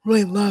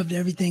really loved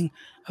everything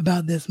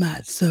about this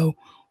match. So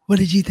what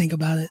did you think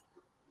about it?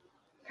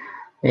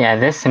 Yeah,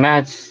 this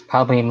match is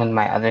probably one of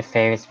my other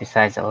favorites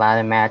besides the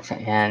ladder match,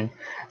 and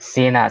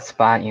seeing that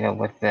spot,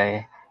 with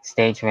the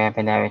stage ramp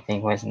and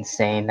everything was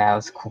insane. That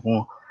was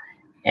cool.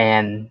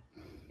 And,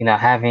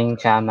 having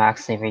Jon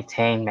Moxley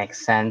retain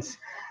makes sense.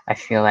 I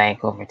feel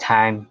like over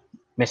time,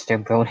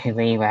 Mr. Brody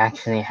Lee will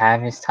actually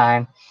have his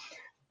time.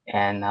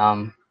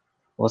 And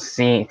we'll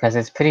see, because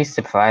it's pretty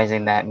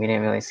surprising that we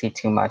didn't really see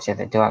too much of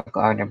the Dark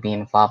Order being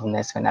involved in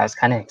this one. I was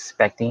kind of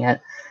expecting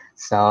it,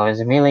 So it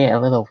was really a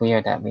little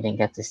weird that we didn't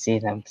get to see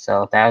them.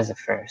 So that was the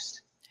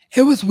first.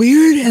 It was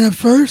weird and at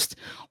first,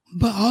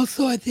 but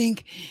also I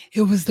think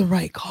it was the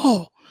right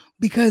call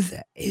because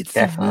it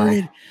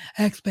Definitely. subverted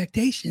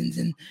expectations,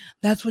 and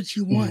that's what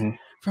you want Hmm.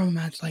 from a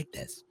match like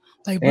this.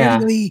 Like Brody Yeah.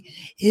 Lee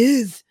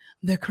is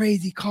the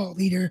crazy cult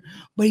leader,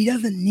 but he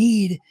doesn't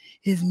need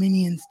his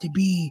minions to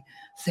be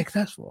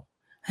successful,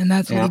 and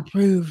that's what Yeah. he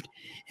proved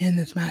in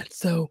this match.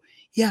 So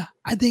yeah,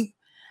 I think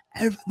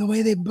the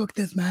way they booked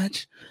this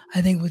match,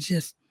 I think was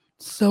just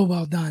so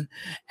well done.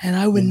 And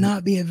I would Hmm.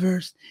 not be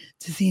averse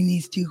to seeing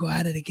these two go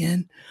at it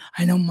again.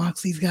 I know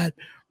Moxley's got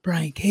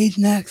Brian Cage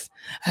next,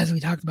 as we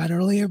talked about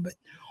earlier, but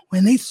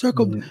when they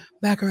circle Hmm.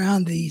 back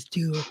around to these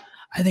two,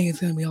 I think it's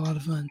going to be a lot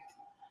of fun.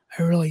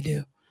 I really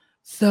do.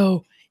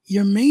 So,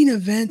 your main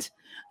event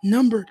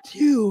number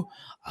 2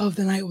 of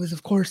the night was,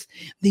 of course,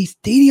 the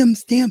Stadium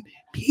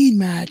Stampede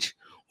match.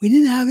 We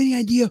didn't have any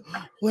idea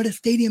what a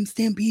Stadium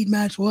Stampede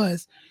match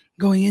was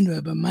going into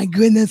it, but my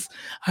goodness,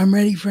 I'm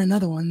ready for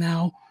another one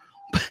now.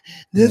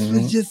 This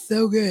was Hmm. just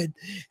so good.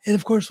 It,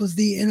 of course, was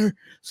the Inner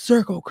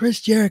Circle,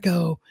 Chris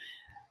Jericho,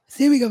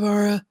 Sammy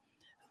Guevara,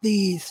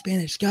 the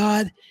Spanish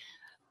God,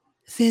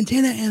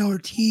 Santana and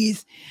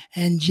Ortiz,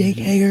 and Jake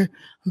Hmm. Hager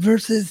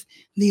versus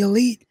the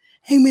Elite,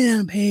 Hangman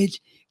Adam Page,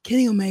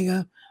 Kenny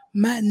Omega,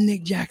 Matt and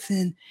Nick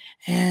Jackson,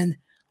 and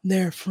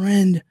their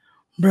friend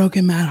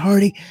Broken Matt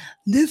Hardy.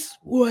 This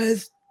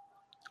was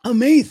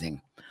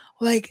amazing.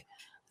 Like,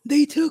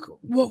 they took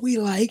what we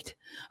liked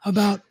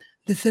about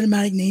the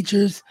cinematic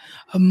natures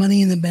of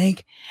Money in the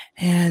Bank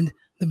and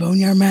the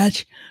Boneyard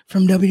match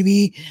from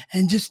WWE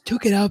and just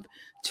took it up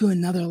to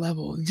another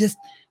level. Just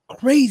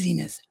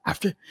craziness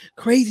after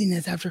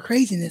craziness after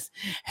craziness.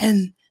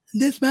 And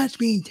this match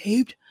being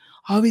taped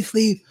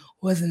obviously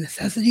was a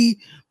necessity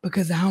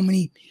because of how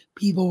many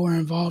people were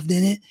involved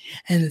in it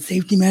and the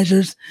safety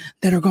measures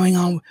that are going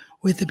on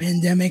with the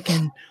pandemic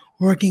and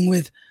working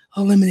with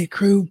a limited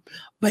crew.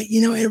 But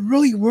it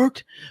really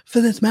worked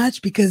for this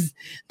match because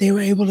they were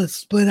able to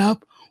split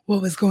up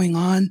what was going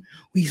on.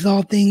 We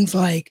saw things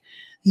like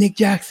Nick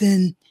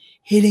Jackson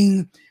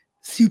hitting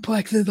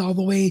suplexes all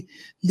the way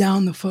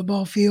down the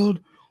football field,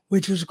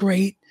 which was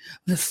great.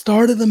 The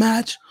start of the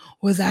match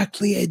was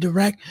actually a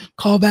direct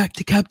callback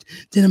to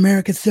Captain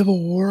America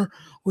Civil War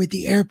with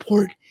the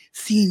airport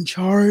scene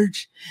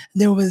charge.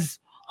 There was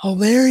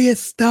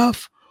hilarious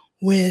stuff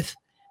with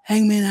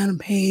Hangman Adam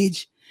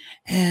Page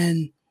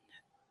and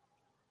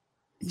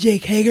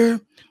Jake Hager,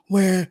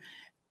 where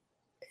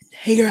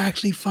Hager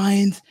actually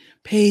finds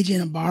Paige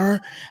in a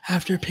bar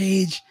after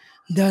Paige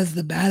does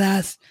the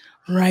badass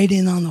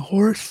riding on the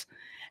horse.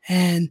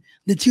 And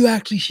the two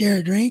actually share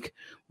a drink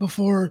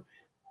before.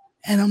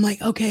 And I'm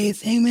like, okay,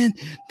 is Hangman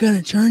going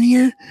to turn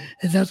here?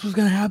 Is that what's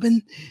going to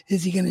happen?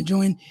 Is he going to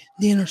join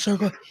the Inner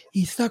Circle?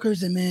 He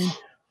suckers him in,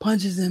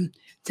 punches him,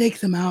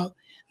 takes him out.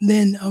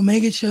 Then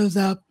Omega shows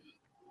up.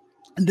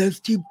 Those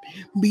two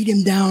beat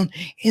him down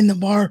in the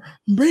bar,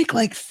 break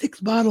like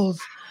 6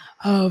 bottles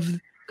of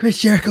Chris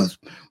Jericho's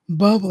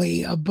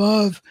bubbly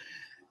above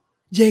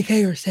Jake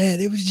Hager's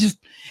head. It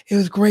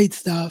was great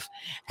stuff.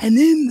 And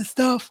then the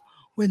stuff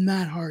with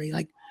Matt Hardy,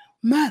 like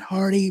Matt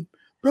Hardy,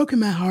 broken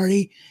Matt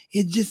Hardy,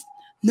 it just,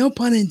 no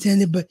pun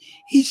intended, but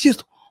he's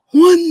just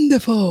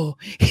wonderful.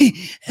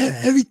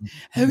 Every,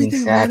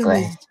 everything about him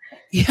Exactly.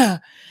 is, yeah,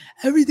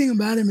 everything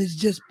about him is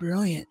just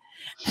brilliant.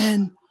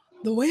 And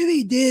the way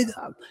they did,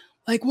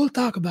 like we'll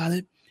talk about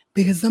it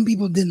because some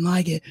people didn't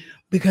like it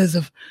because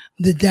of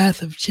the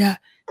death of Chad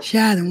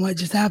and what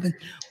just happened.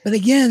 But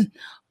again,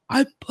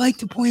 I'd like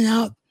to point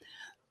out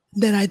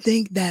that I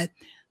think that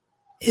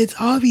it's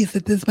obvious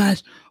that this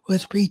match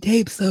was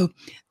pre-taped. So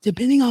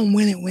depending on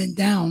when it went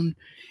down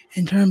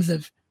in terms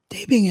of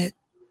taping it,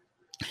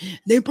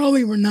 they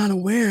probably were not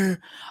aware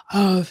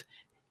of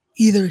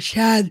either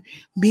Chad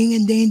being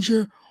in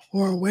danger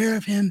or aware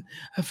of him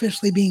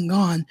officially being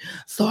gone.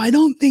 So I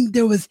don't think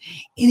there was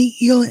any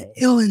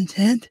ill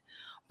intent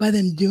by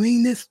them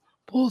doing this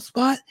pull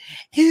spot.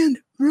 And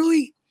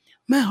really,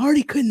 Matt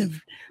Hardy couldn't have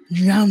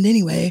drowned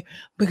anyway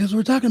because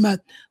we're talking about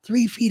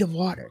 3 feet of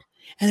water.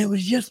 And it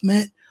was just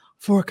meant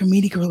for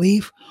comedic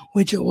relief,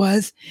 which it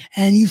was.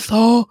 And you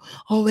saw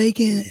a lake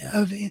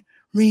of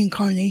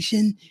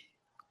reincarnation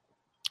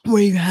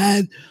where you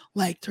had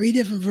like 3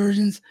 different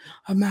versions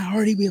of Matt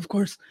Hardy. We, of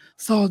course,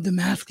 saw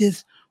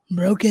Damascus,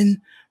 Broken,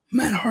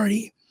 Matt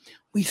Hardy.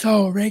 We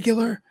saw a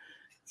regular,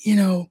 you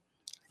know,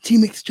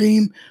 Team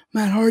Extreme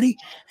Matt Hardy.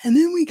 And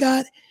then we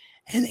got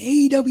an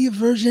AEW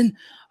version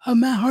of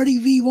Matt Hardy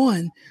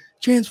V1,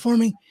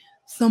 transforming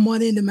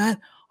somewhat into Matt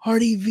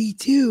Hardy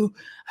V2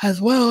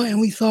 as well. And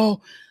we saw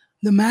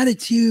the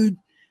Mattitude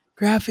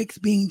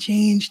graphics being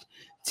changed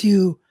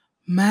to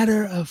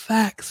matter of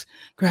facts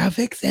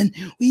graphics. And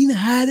we even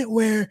had it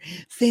where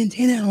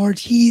Santana and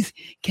Ortiz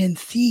can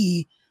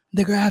see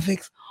the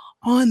graphics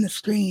on the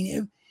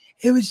screen.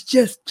 It was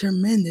just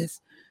tremendous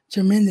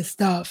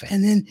stuff.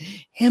 And then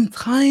him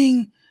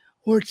tying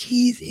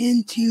Ortiz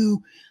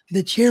into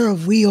the chair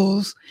of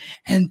wheels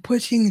and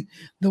pushing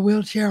the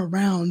wheelchair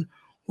around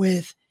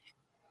with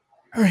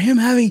or him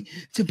having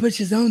to push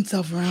his own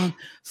self around.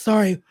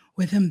 Sorry,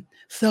 with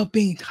himself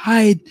being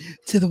tied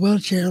to the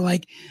wheelchair.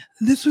 Like,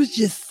 this was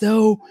just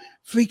so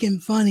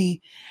freaking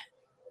funny.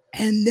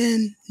 And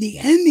then the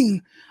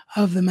ending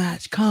of the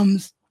match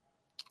comes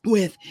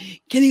with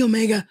Kenny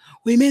Omega.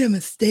 We made a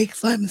mistake,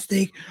 slight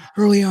mistake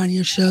earlier on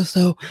your show,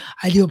 so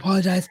I do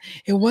apologize.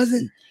 It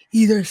wasn't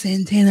either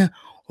Santana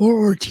or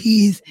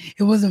Ortiz.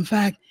 It was, in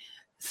fact,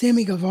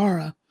 Sammy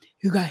Guevara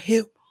who got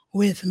hit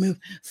with a move.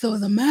 So it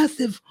was a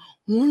massive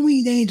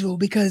one-winged angel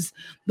because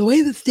the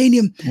way the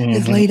stadium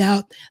is Mm-hmm. laid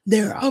out,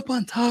 they're up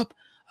on top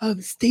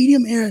of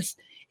stadium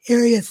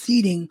area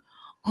seating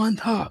on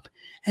top.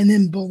 And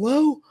then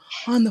below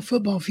on the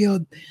football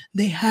field,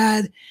 they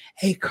had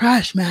a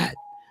crash mat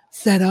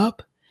set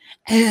up,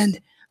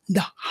 and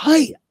the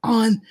height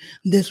on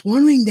this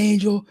one-winged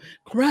angel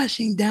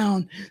crashing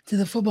down to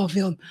the football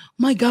field,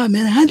 my God,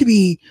 man, it had to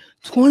be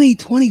 20,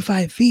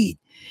 25 feet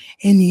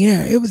in the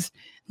air. It was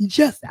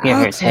just Give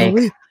or take.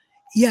 absolutely,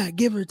 yeah,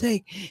 give or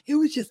take. It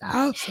was just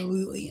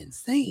absolutely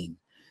insane.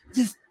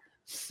 Just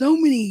so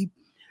many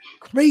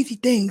crazy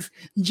things.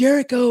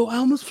 Jericho, I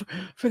almost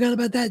forgot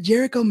about that.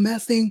 Jericho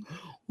messing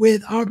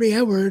with Aubrey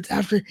Edwards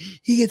after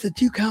he gets a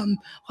 2 count.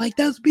 Like,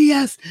 that's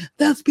BS.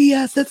 That's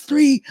BS. That's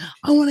 3.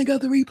 I want to go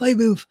to the replay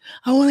booth.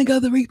 I want to go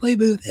to the replay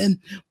booth. And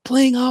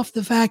playing off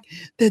the fact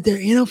that they're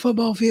in a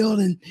football field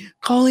and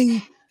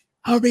calling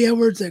Aubrey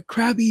Edwards a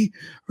crappy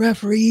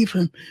referee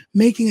for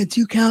making a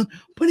 2 count,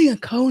 putting a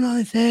cone on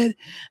his head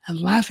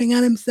and laughing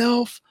at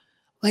himself.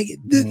 Like,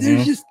 Mm-hmm.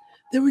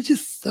 there was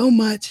just so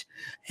much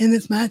in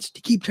this match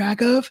to keep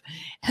track of.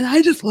 And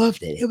I just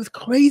loved it. It was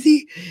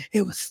crazy.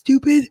 It was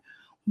stupid,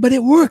 but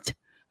it worked.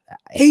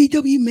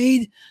 AEW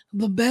made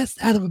the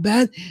best out of a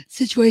bad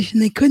situation.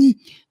 They couldn't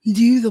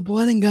do the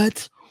blood and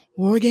guts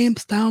war game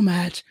style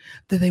match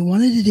that they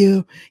wanted to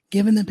do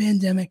given the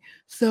pandemic.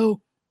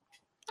 So,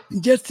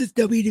 just as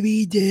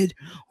WWE did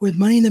with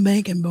Money in the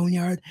Bank and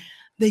Boneyard,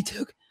 they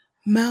took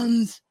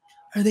mountains,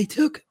 or they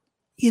took,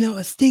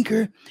 a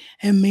stinker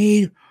and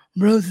made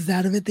roses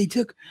out of it. They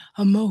took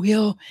a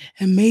molehill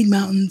and made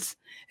mountains,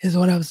 is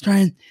what I was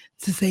trying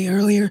to say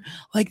earlier.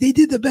 Like, they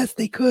did the best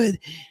they could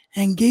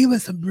and gave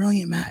us a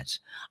brilliant match.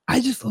 I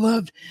just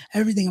loved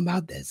everything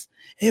about this.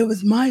 It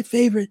was my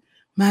favorite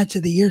match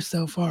of the year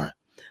so far.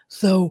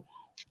 So,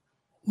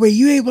 were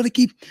you able to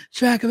keep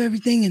track of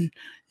everything, and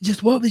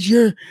just what was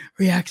your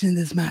reaction to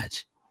this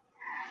match?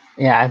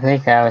 Yeah, I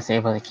think I was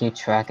able to keep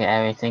track of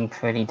everything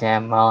pretty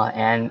damn well,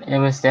 and it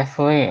was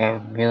definitely a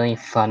really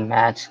fun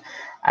match.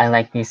 I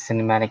like these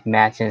cinematic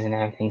matches and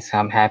everything, so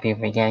I'm happy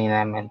we're getting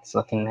them. And it's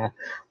looking to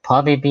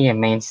probably be a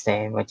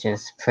mainstay, which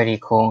is pretty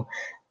cool.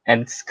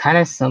 And it's kind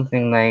of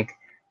something like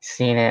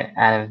seeing it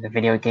out of the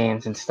video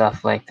games and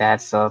stuff like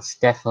that. So it's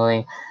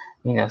definitely,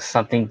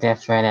 something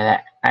different, and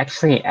it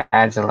actually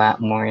adds a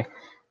lot more.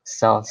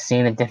 So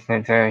seeing the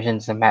different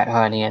versions of Matt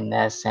Hardy in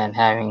this and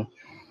having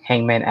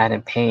Hangman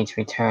Adam Page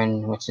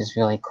return, which is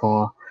really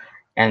cool,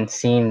 and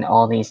seeing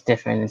all these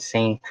different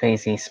insane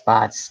crazy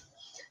spots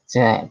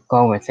to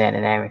go with it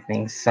and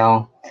everything.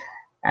 So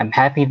I'm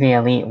happy the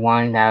Elite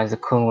won. That was a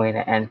cool way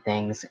to end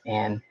things.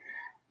 And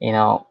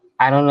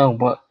I don't know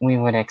what we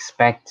would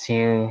expect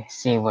to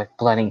see with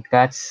Blood and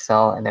Guts,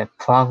 so it'd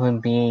probably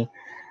be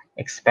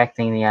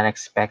expecting the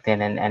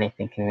unexpected, and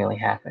anything can really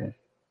happen.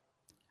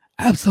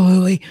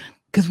 Absolutely,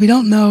 because we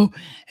don't know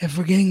if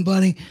we're getting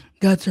bloody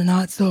guts or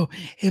not. So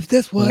if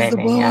this was the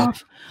Maybe, blow yeah.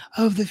 off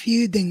of the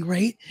feud, then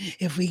great.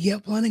 If we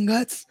get blood and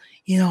guts,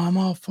 I'm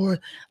all for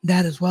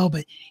that as well.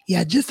 But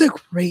yeah, just a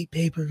great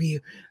pay per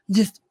view.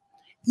 Just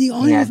the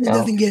only Yeah, reason it dope.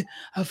 doesn't get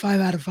a 5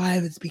 out of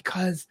 5 is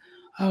because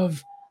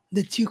of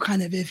the two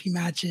kind of iffy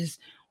matches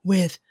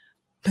with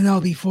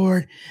Penelope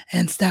Ford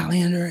and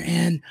Statlander,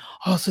 and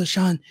also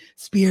Sean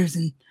Spears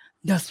and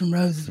Dustin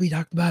Rhodes, as we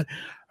talked about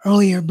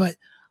earlier. But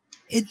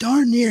it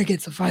darn near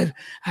gets a 5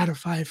 out of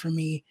 5 for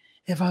me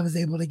if I was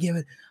able to give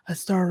it a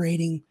star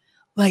rating.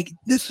 Like,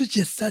 this was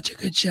just such a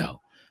good show.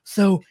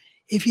 So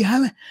if you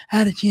haven't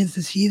had a chance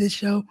to see this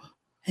show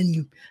and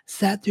you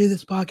sat through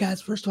this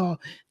podcast, first of all,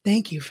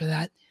 thank you for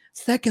that.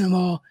 Second of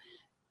all,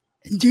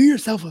 do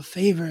yourself a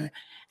favor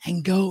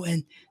and go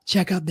and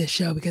check out this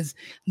show, because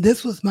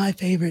this was my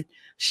favorite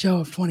show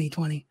of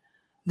 2020.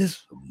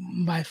 This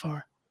by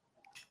far.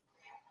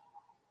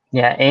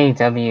 Yeah,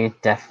 AEW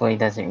definitely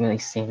doesn't really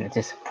seem to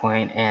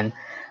disappoint, and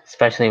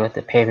especially with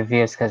the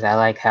pay-per-views, because I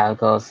like how it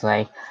goes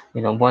like,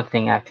 one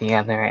thing after the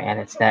other, and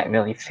it's not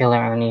really filler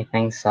or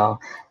anything, so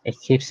it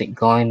keeps it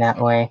going that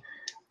way.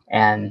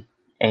 And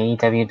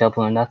AEW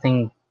Double or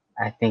Nothing,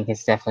 I think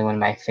is definitely one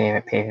of my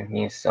favorite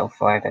pay-per-views so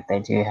far that they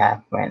do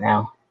have right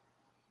now.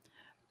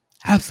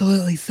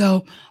 Absolutely.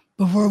 So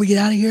before we get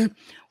out of here,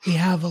 we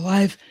have a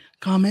live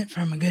comment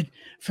from a good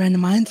friend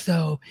of mine.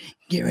 So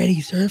get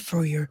ready, sir,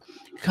 for your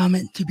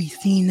comment to be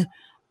seen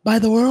by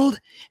the world.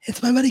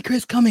 It's my buddy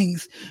Chris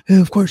Cummings,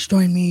 who, of course,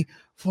 joined me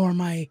for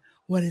my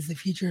What is the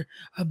Future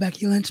of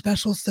Becky Lynch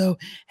special. So,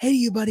 hey,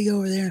 you buddy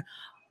over there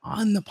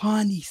on the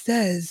pond, he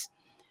says,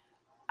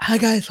 hi,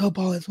 guys, hope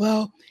all is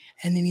well.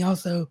 And then he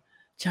also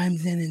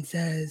chimes in and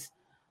says,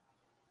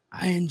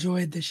 I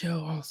enjoyed the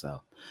show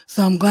also.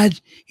 So I'm glad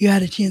you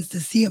had a chance to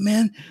see it,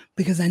 man,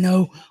 because I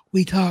know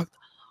we talked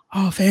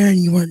off air and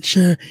you weren't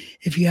sure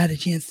if you had a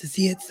chance to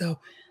see it. So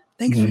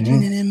thanks for Mm-hmm.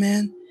 tuning in,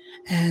 man.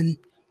 And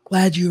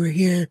glad you were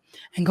here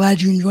and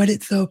glad you enjoyed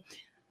it. So,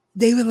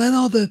 David, let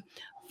all the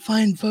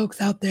fine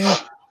folks out there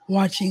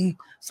watching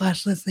 /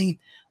 listening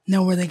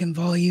know where they can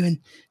follow you and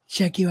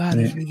check you out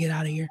as we get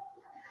out of here.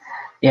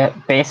 Yeah,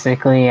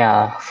 basically,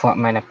 Fort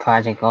Minor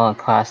Project all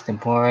across the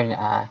board.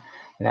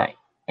 You know,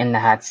 in the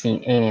Hot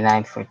Seat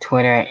 89 for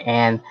Twitter,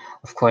 and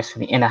of course, for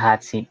the In the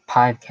Hot Seat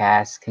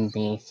podcast can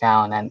be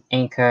found on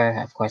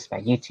Anchor, of course, my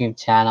YouTube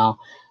channel,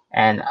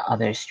 and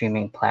other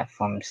streaming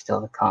platforms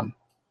still to come.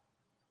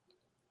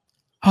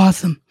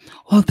 Awesome.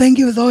 Well, thank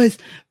you as always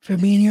for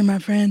being here, my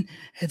friend.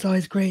 It's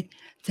always great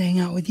to hang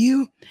out with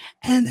you.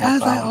 And No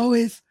as I problem.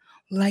 always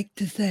like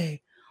to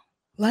say,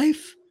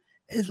 life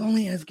is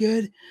only as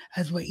good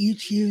as what you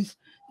choose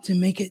to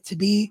make it to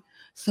be.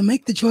 So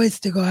make the choice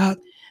to go out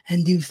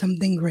and do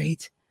something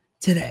great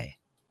today.